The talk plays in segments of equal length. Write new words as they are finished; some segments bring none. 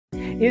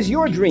is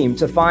your dream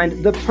to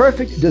find the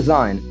perfect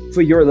design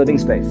for your living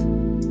space?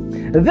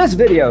 This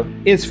video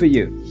is for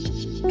you.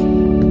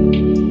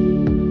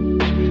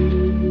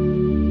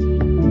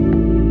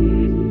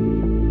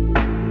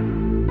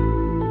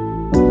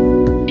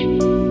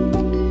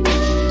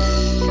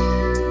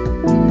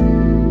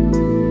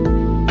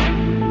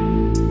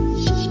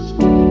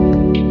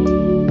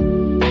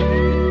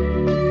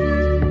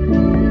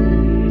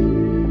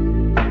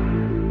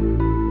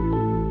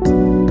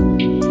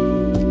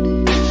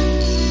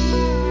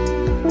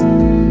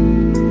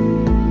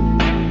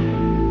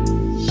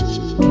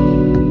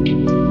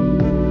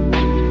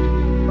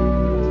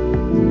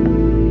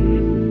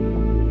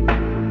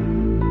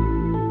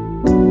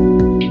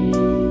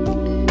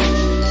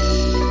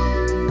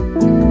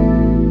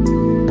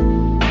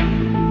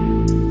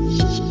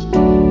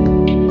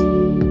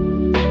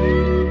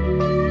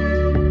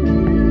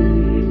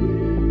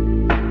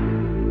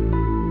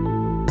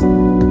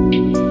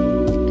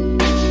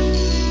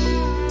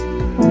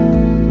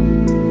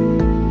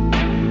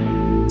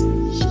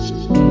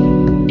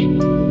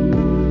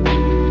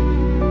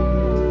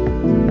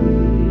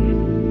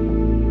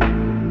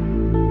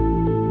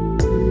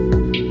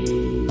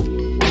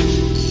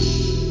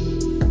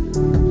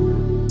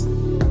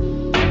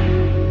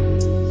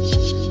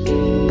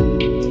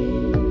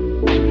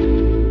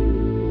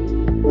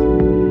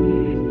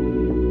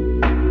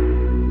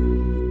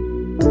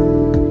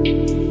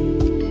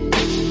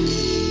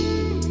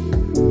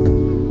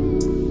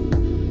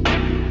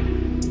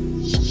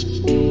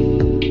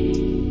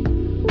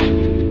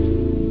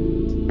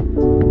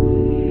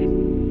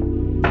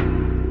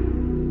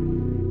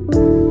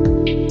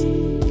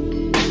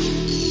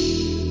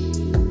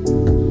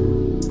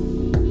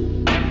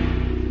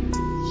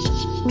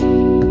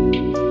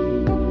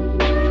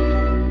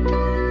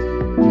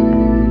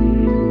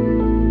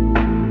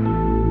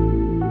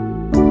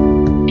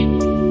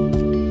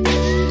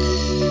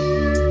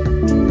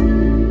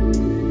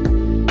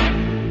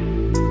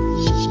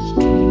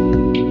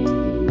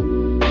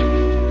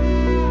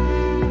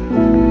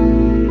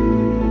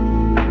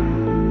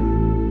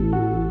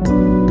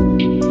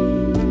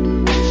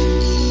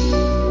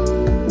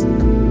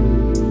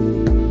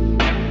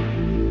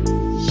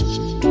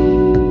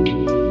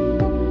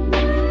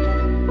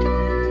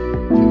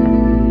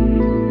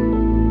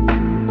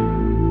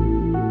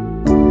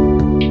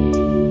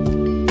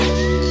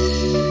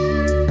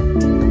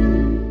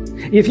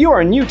 If you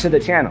are new to the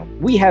channel,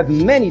 we have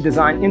many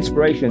design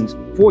inspirations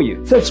for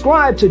you.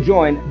 Subscribe to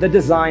join the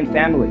design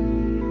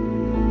family.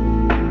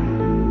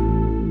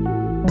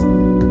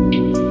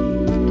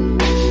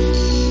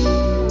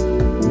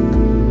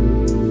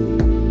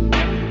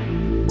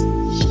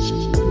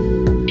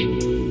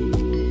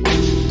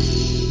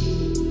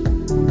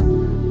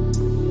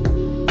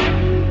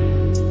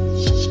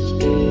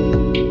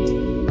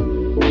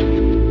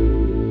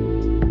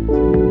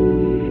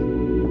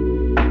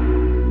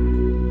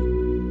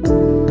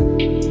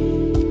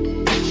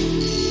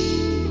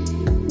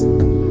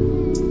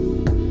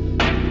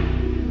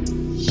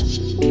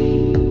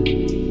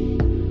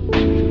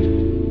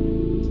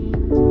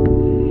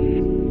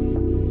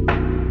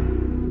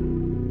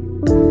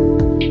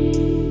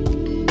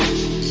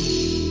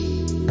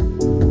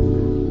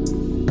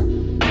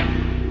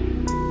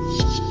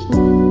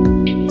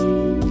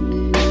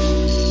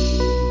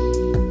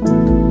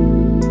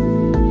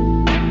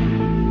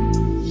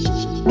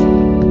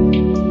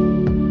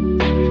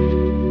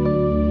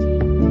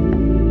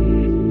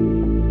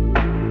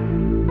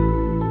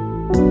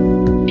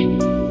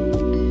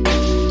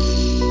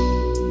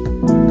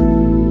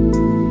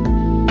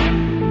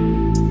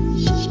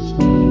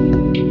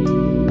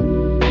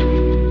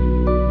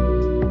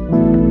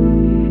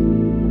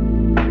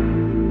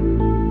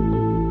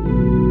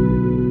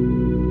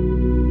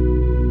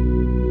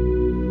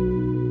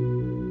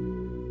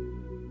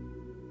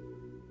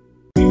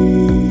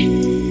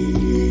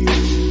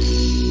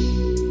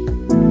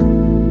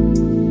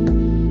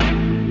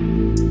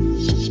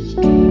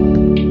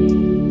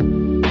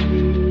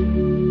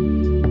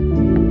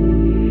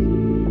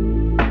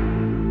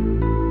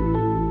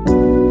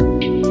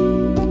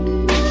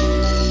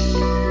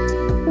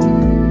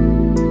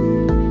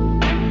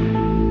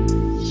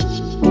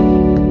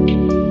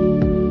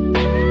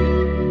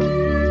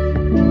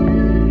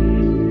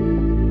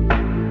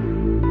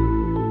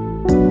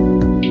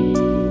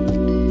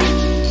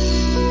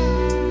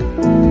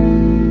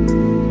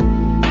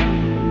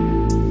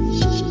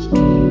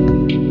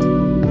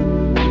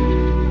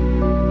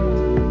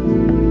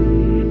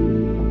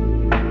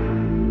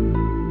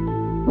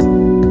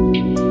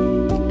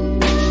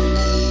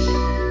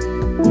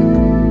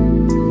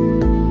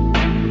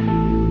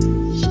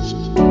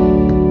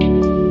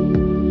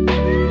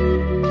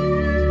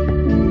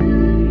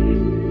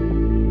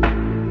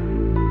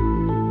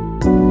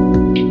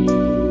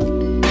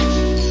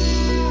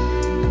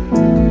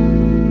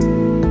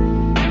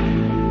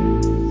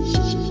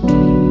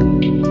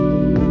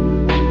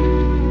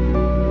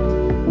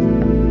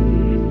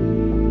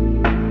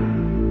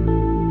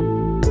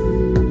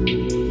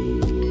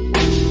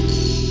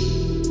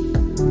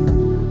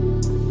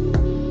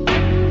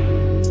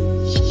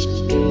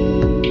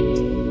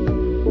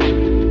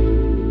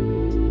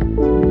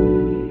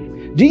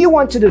 Do you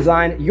want to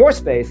design your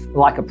space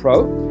like a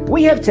pro?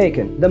 We have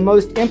taken the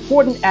most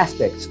important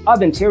aspects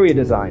of interior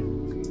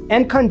design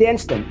and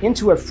condensed them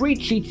into a free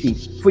cheat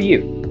sheet for you.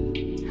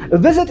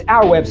 Visit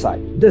our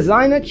website,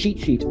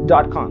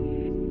 designercheatsheet.com.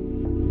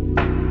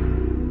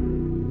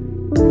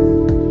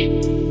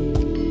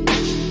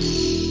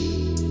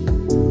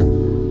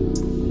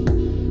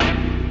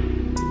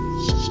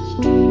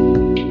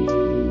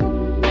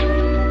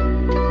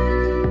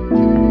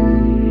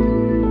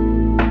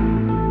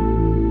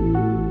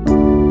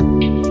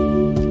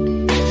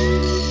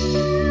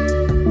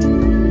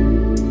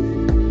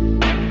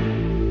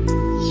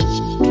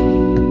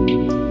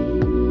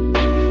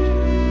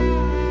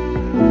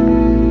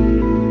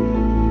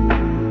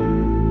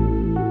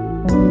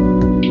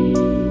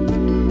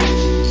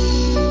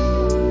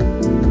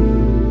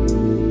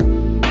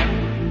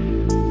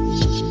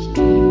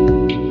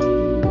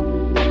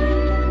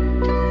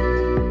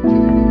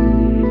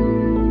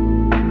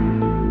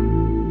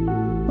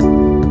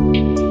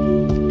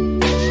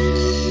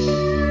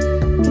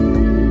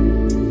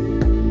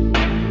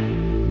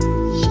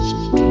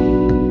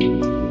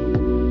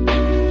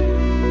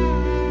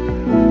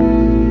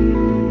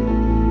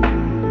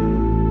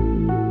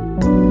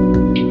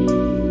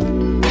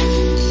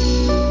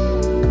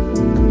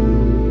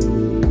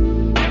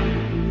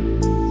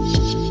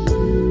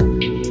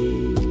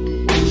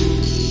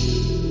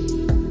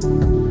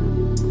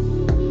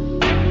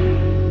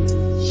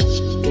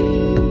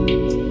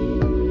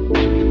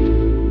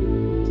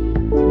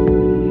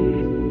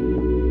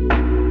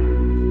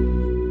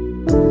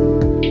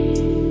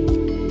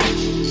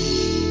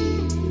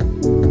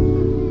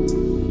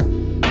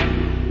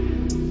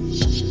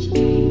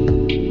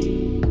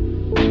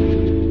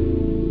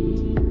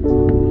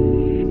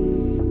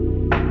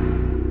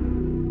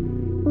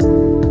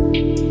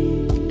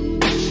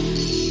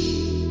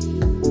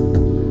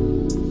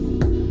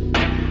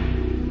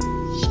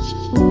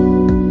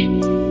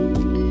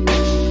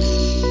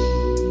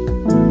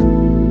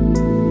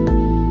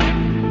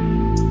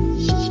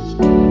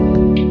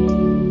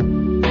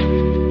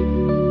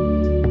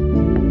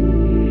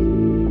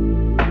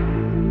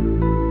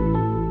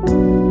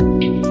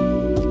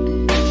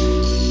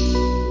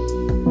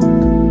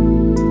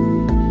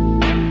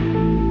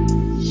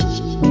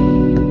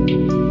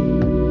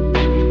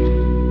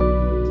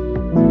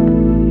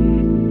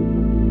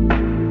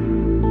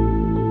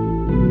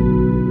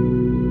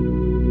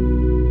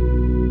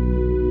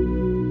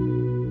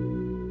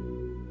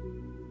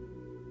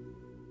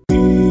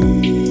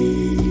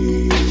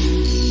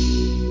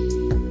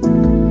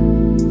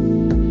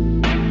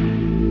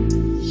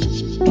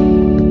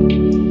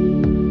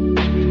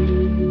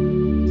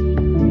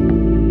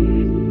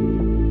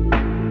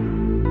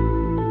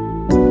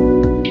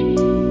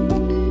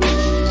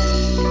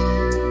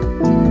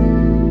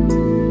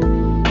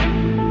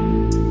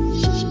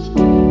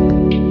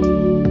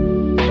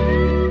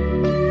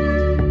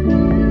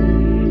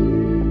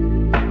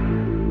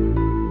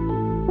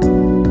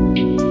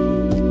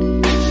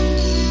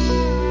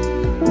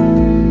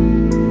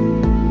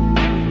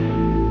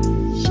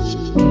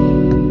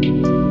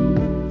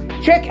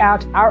 Check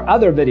out our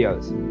other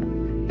videos.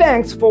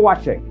 Thanks for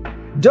watching.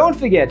 Don't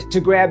forget to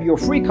grab your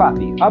free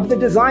copy of the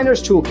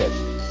Designer's Toolkit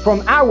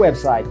from our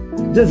website,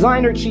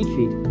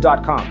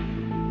 designercheatsheet.com.